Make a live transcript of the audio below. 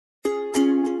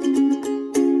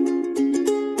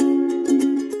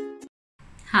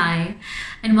Hi,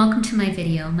 and welcome to my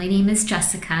video. My name is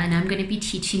Jessica, and I'm going to be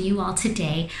teaching you all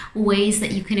today ways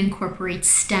that you can incorporate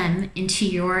STEM into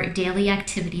your daily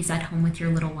activities at home with your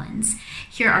little ones.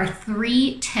 Here are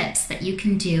 3 tips that you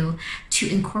can do to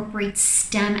incorporate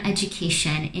STEM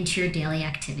education into your daily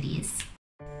activities.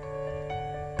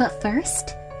 But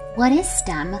first, what is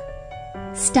STEM?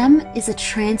 STEM is a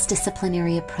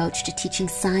transdisciplinary approach to teaching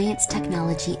science,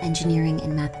 technology, engineering,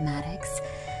 and mathematics.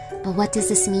 But what does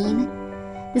this mean?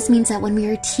 This means that when we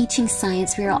are teaching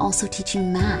science, we are also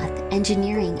teaching math,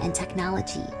 engineering, and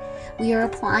technology. We are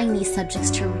applying these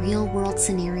subjects to real-world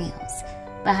scenarios.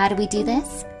 But how do we do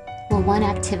this? Well, one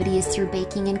activity is through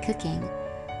baking and cooking.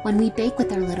 When we bake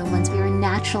with our little ones, we are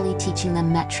naturally teaching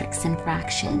them metrics and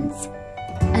fractions.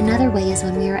 Another way is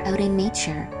when we are out in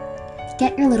nature.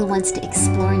 Get your little ones to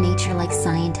explore nature like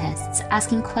scientists,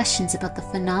 asking questions about the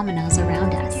phenomena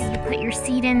around us. You put your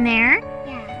seed in there?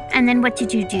 Yeah. And then what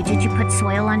did you do? Did you put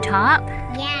soil on top?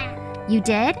 Yeah. You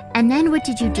did? And then what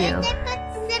did you do? And then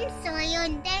put some soil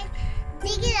and then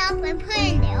dig it up and put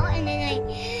it in there and then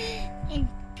and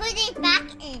put it back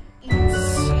in.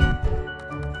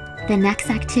 The next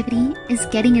activity is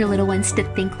getting your little ones to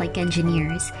think like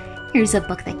engineers. Here's a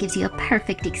book that gives you a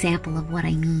perfect example of what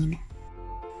I mean.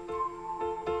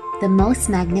 The Most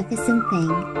Magnificent Thing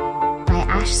by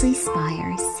Ashley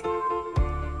Spires.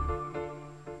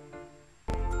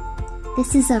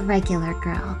 This is a regular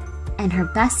girl and her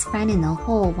best friend in the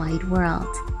whole wide world.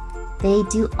 They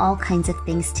do all kinds of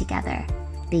things together.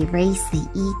 They race, they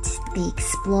eat, they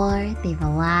explore, they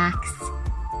relax.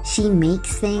 She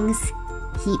makes things,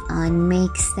 he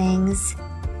unmakes things.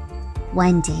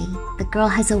 One day, the girl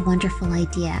has a wonderful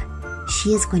idea. She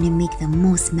is going to make the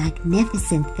most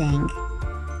magnificent thing.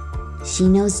 She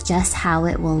knows just how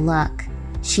it will look.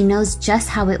 She knows just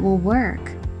how it will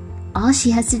work. All she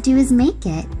has to do is make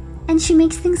it. And she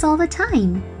makes things all the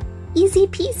time. Easy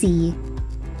peasy.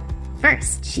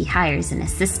 First, she hires an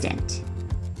assistant.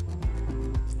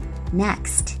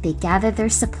 Next, they gather their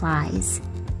supplies.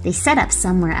 They set up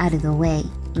somewhere out of the way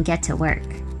and get to work.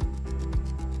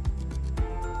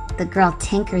 The girl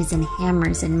tinkers and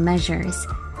hammers and measures,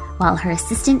 while her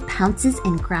assistant pounces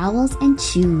and growls and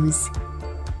chews.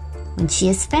 When she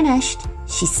is finished,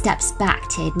 she steps back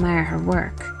to admire her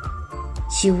work.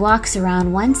 She walks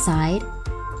around one side.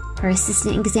 Her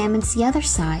assistant examines the other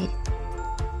side.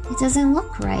 It doesn't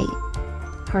look right.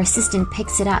 Her assistant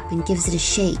picks it up and gives it a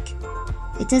shake.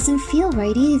 It doesn't feel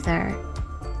right either.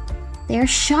 They are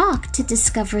shocked to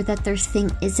discover that their thing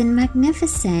isn't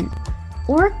magnificent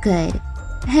or good.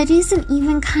 It isn't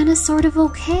even kind of sort of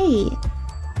okay.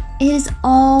 It is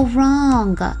all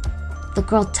wrong. The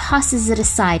girl tosses it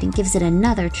aside and gives it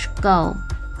another go.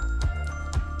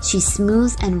 She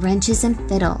smooths and wrenches and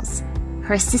fiddles.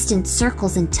 Her assistant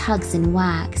circles and tugs and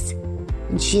wags.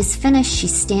 When she is finished, she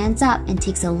stands up and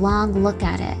takes a long look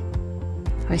at it.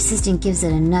 Her assistant gives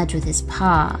it a nudge with his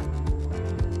paw.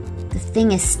 The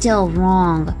thing is still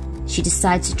wrong. She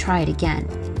decides to try it again.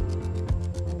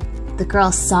 The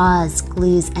girl saws,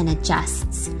 glues, and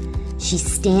adjusts. She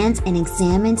stands and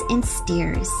examines and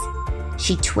steers.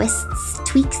 She twists,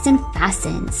 tweaks, and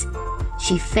fastens.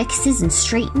 She fixes and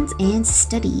straightens and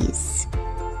studies.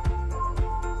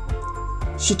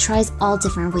 She tries all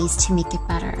different ways to make it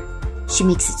better. She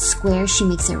makes it square, she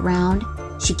makes it round,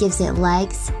 she gives it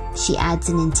legs, she adds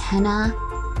an antenna,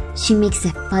 she makes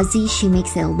it fuzzy, she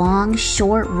makes it long,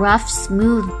 short, rough,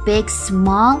 smooth, big,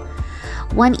 small.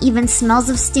 One even smells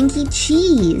of stinky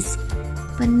cheese.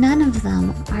 But none of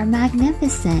them are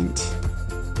magnificent.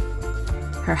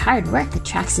 Her hard work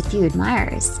attracts a few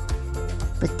admirers.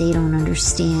 But they don't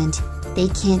understand. They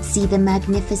can't see the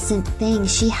magnificent thing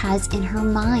she has in her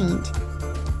mind.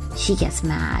 She gets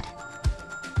mad.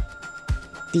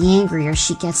 The angrier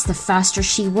she gets, the faster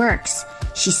she works.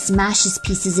 She smashes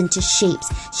pieces into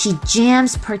shapes. She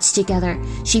jams parts together.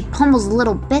 She pummels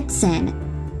little bits in.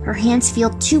 Her hands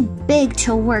feel too big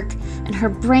to work, and her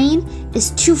brain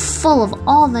is too full of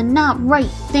all the not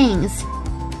right things.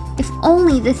 If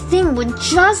only the thing would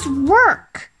just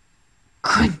work.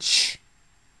 Crunch.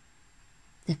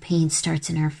 The pain starts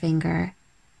in her finger.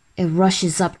 It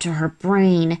rushes up to her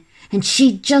brain, and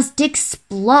she just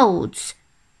explodes.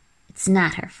 It's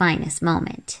not her finest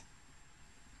moment.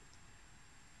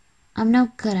 I'm no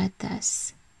good at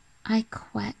this. I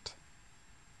quit.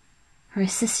 Her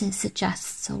assistant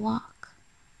suggests a walk.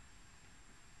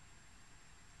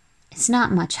 It's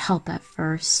not much help at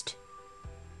first,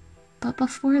 but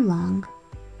before long,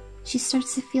 she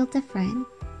starts to feel different.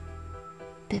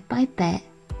 Bit by bit,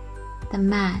 the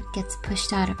mat gets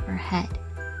pushed out of her head.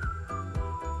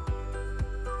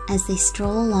 As they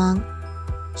stroll along,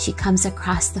 she comes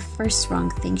across the first wrong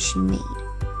thing she made.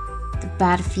 The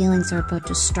bad feelings are about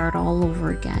to start all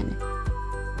over again.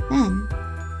 Then,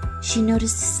 she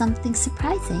notices something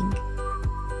surprising.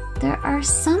 There are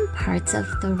some parts of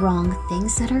the wrong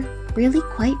things that are really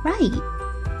quite right.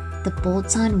 The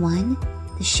bolts on one,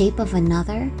 the shape of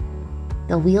another,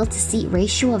 the wheel-to-seat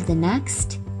ratio of the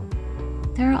next.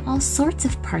 There are all sorts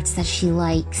of parts that she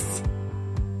likes.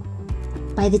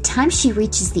 By the time she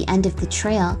reaches the end of the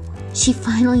trail, she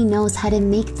finally knows how to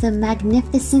make the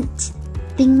magnificent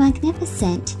thing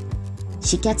magnificent.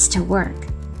 She gets to work.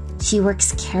 She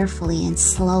works carefully and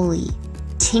slowly,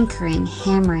 tinkering,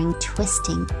 hammering,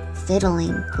 twisting,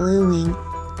 fiddling, gluing,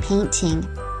 painting.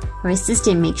 Her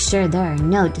assistant makes sure there are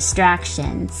no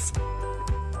distractions.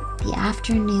 The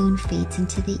afternoon fades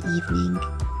into the evening.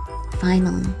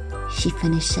 Finally, she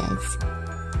finishes.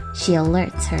 She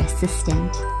alerts her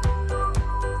assistant.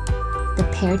 The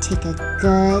pair take a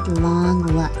good long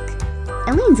look.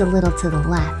 It leans a little to the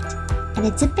left, and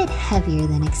it's a bit heavier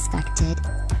than expected.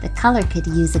 The color could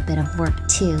use a bit of work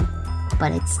too,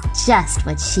 but it's just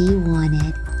what she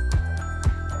wanted.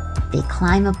 They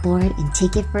climb aboard and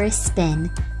take it for a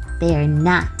spin. They are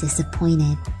not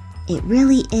disappointed. It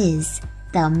really is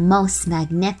the most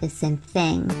magnificent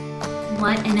thing.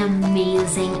 What an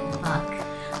amazing book.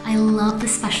 I love the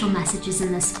special messages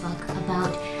in this book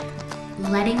about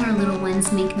letting our little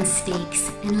ones make mistakes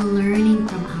and learning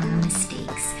from our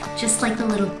mistakes, just like the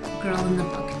little girl in the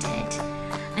book did.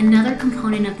 Another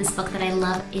component of this book that I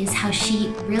love is how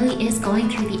she really is going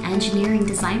through the engineering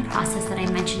design process that I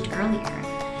mentioned earlier.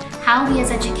 How we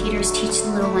as educators teach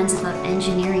the little ones about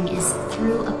engineering is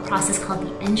through a process called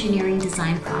the engineering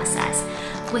design process,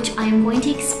 which I am going to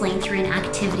explain through an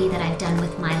activity that I've done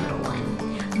with my little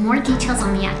one. More details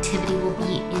on the activity will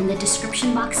be in the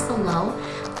description box below.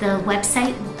 The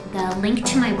link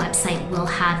to my website will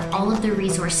have all of the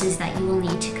resources that you will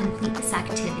need to complete this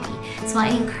activity. So I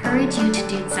encourage you to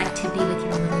do this activity with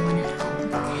your little one at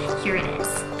home. Here it is.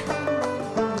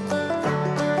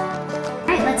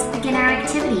 Let's begin our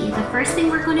activity. The first thing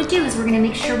we're going to do is we're going to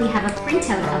make sure we have a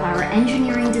printout of our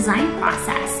engineering design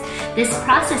process. This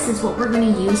process is what we're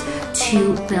going to use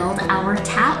to build our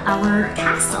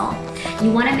castle.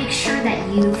 You want to make sure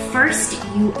that you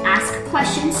ask a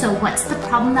question. So what's the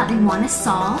problem that we want to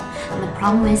solve? And the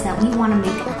problem is that we want to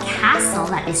make a castle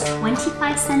that is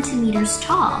 25 centimeters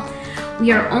tall.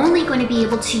 We are only going to be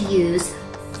able to use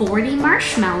 40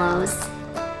 marshmallows,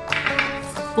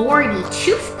 40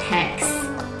 toothpicks,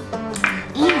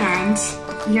 and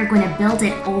we are going to build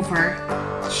it over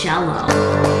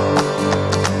Jell-O.